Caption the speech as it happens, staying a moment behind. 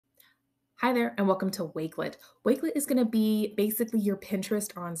Hi there, and welcome to Wakelet. Wakelet is going to be basically your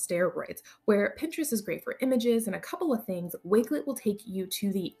Pinterest on steroids, where Pinterest is great for images and a couple of things. Wakelet will take you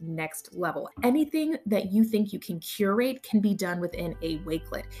to the next level. Anything that you think you can curate can be done within a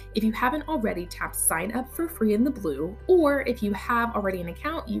Wakelet. If you haven't already, tap sign up for free in the blue, or if you have already an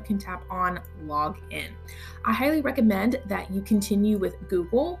account, you can tap on log in. I highly recommend that you continue with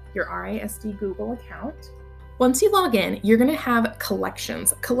Google, your RISD Google account. Once you log in, you're going to have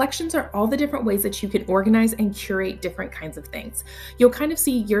collections. Collections are all the different ways that you can organize and curate different kinds of things. You'll kind of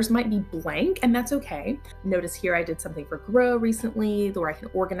see yours might be blank, and that's okay. Notice here I did something for Grow recently where I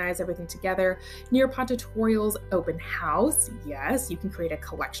can organize everything together. Nearpod tutorials, open house. Yes, you can create a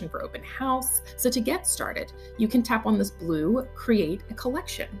collection for open house. So to get started, you can tap on this blue, create a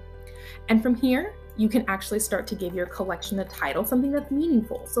collection. And from here, you can actually start to give your collection a title, something that's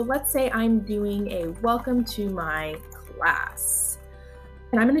meaningful. So let's say I'm doing a welcome to my class,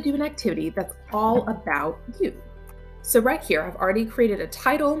 and I'm going to do an activity that's all about you. So right here, I've already created a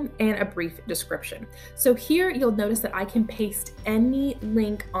title and a brief description. So here you'll notice that I can paste any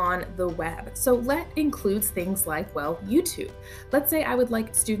link on the web. So that includes things like, well, YouTube. Let's say I would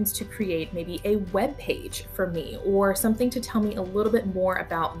like students to create maybe a web page for me or something to tell me a little bit more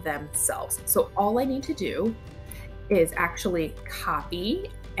about themselves. So all I need to do is actually copy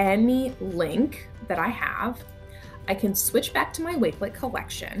any link that I have. I can switch back to my Wakelet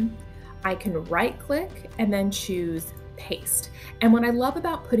collection. I can right click and then choose paste. And what I love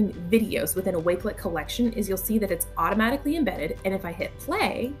about putting videos within a Wakelet collection is you'll see that it's automatically embedded. And if I hit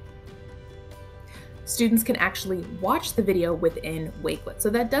play, students can actually watch the video within Wakelet. So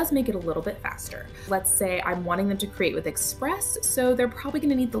that does make it a little bit faster. Let's say I'm wanting them to create with Express, so they're probably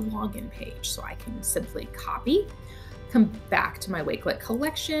going to need the login page. So I can simply copy, come back to my Wakelet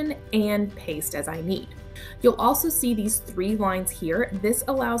collection, and paste as I need. You'll also see these 3 lines here. This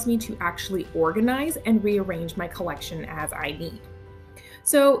allows me to actually organize and rearrange my collection as I need.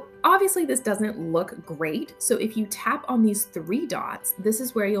 So obviously this doesn't look great. So if you tap on these 3 dots, this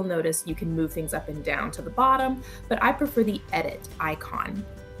is where you'll notice you can move things up and down to the bottom, but I prefer the edit icon.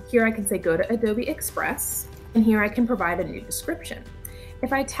 Here I can say go to Adobe Express, and here I can provide a new description.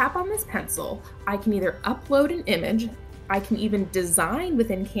 If I tap on this pencil, I can either upload an image, I can even design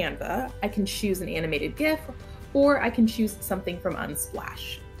within Canva, I can choose an animated GIF, or I can choose something from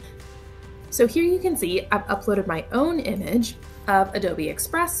Unsplash. So here you can see I've uploaded my own image of Adobe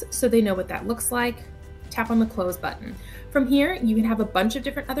Express so they know what that looks like. Tap on the close button. From here, you can have a bunch of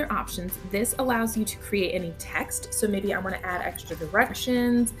different other options. This allows you to create any text. So maybe I want to add extra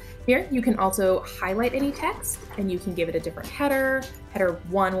directions. Here, you can also highlight any text and you can give it a different header. Header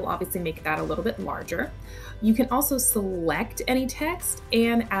 1 will obviously make that a little bit larger. You can also select any text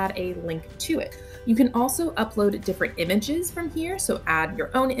and add a link to it. You can also upload different images from here. So add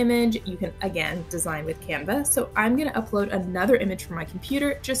your own image. You can, again, design with Canva. So I'm going to upload another image from my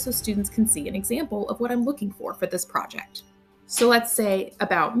computer just so students can see an example of what I'm looking for this project. So let's say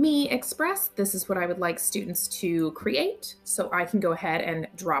about me Express, this is what I would like students to create. So I can go ahead and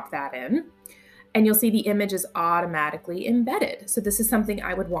drop that in. And you'll see the image is automatically embedded. So this is something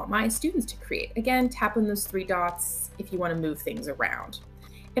I would want my students to create. Again, tap on those 3 dots if you want to move things around.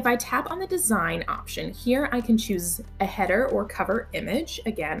 If I tap on the design option, here I can choose a header or cover image.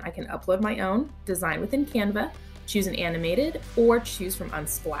 Again, I can upload my own, design within Canva, choose an animated, or choose from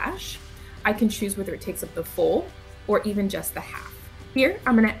Unsplash. I can choose whether it takes up the full or even just the half. Here,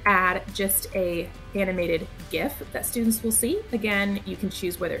 I'm going to add just a animated GIF that students will see. Again, you can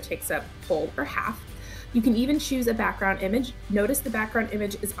choose whether it takes up full or half. You can even choose a background image. Notice the background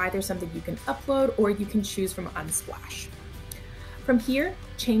image is either something you can upload or you can choose from Unsplash. From here,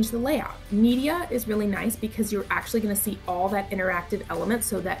 change the layout. Media is really nice because you're actually going to see all that interactive element,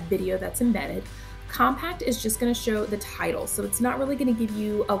 so that video that's embedded. Compact is just going to show the title, so it's not really going to give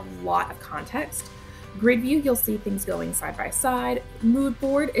you a lot of context. Grid view, you'll see things going side by side. Mood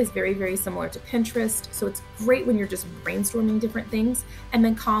board is very, very similar to Pinterest, so it's great when you're just brainstorming different things. And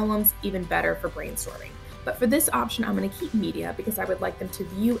then columns, even better for brainstorming. But for this option, I'm going to keep media because I would like them to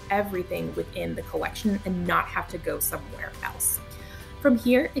view everything within the collection and not have to go somewhere else. From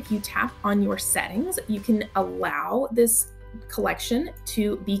here, if you tap on your settings, you can allow this collection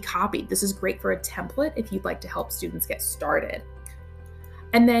to be copied. This is great for a template if you'd like to help students get started.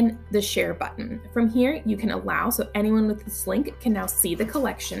 And then the share button. From here, you can allow, so anyone with this link can now see the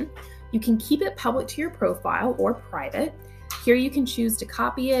collection. You can keep it public to your profile or private. Here you can choose to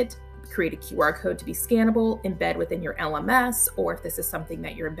copy it, create a QR code to be scannable, embed within your LMS, or if this is something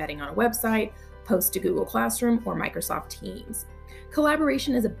that you're embedding on a website, post to Google Classroom or Microsoft Teams.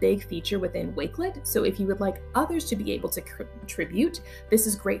 Collaboration is a big feature within Wakelet, so if you would like others to be able to contribute, this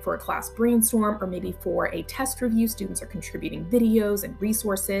is great for a class brainstorm or maybe for a test review. Students are contributing videos and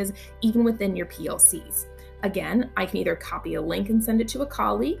resources, even within your PLCs. Again, I can either copy a link and send it to a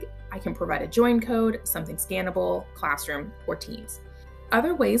colleague, I can provide a join code, something scannable, Classroom, or Teams.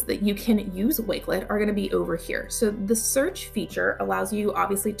 Other ways that you can use Wakelet are going to be over here. So the search feature allows you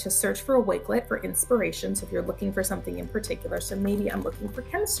obviously to search for a Wakelet for inspiration. So if you're looking for something in particular, so maybe I'm looking for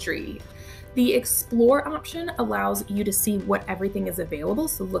chemistry. The explore option allows you to see what everything is available.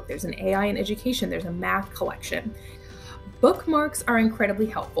 So look, there's an AI in education, there's a math collection. Bookmarks are incredibly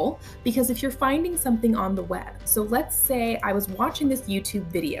helpful because if you're finding something on the web, so let's say I was watching this YouTube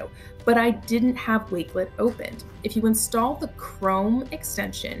video, but I didn't have Wakelet opened. If you install the Chrome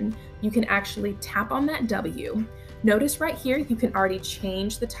extension, you can actually tap on that W. Notice right here, you can already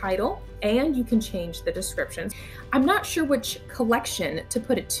change the title and you can change the description. I'm not sure which collection to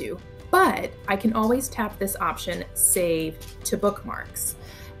put it to, but I can always tap this option, Save to Bookmarks.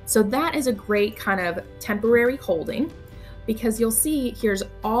 So that is a great kind of temporary holding, because you'll see here's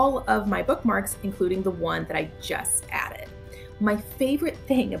all of my bookmarks, including the one that I just added. My favorite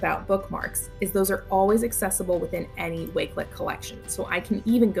thing about bookmarks is those are always accessible within any Wakelet collection. So I can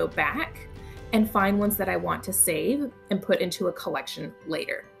even go back and find ones that I want to save and put into a collection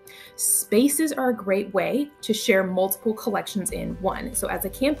later. Spaces are a great way to share multiple collections in one. So as a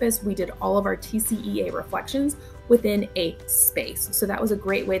campus, we did all of our TCEA reflections within a space. So that was a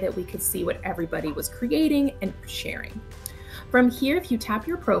great way that we could see what everybody was creating and sharing. From here, if you tap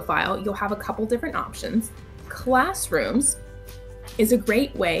your profile, you'll have a couple different options. Classrooms is a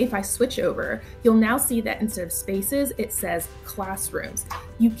great way. If I switch over, you'll now see that instead of spaces, it says classrooms.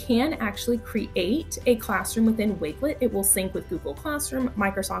 You can actually create a classroom within Wakelet. It will sync with Google Classroom,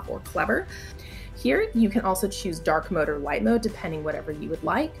 Microsoft, or Clever. Here, you can also choose dark mode or light mode, depending whatever you would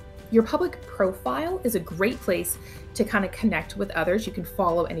like. Your public profile is a great place to kind of connect with others. You can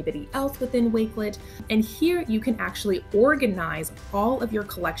follow anybody else within Wakelet. And here you can actually organize all of your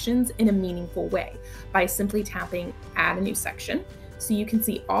collections in a meaningful way by simply tapping Add a New Section. So you can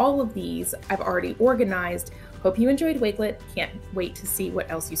see all of these I've already organized. Hope you enjoyed Wakelet. Can't wait to see what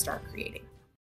else you start creating.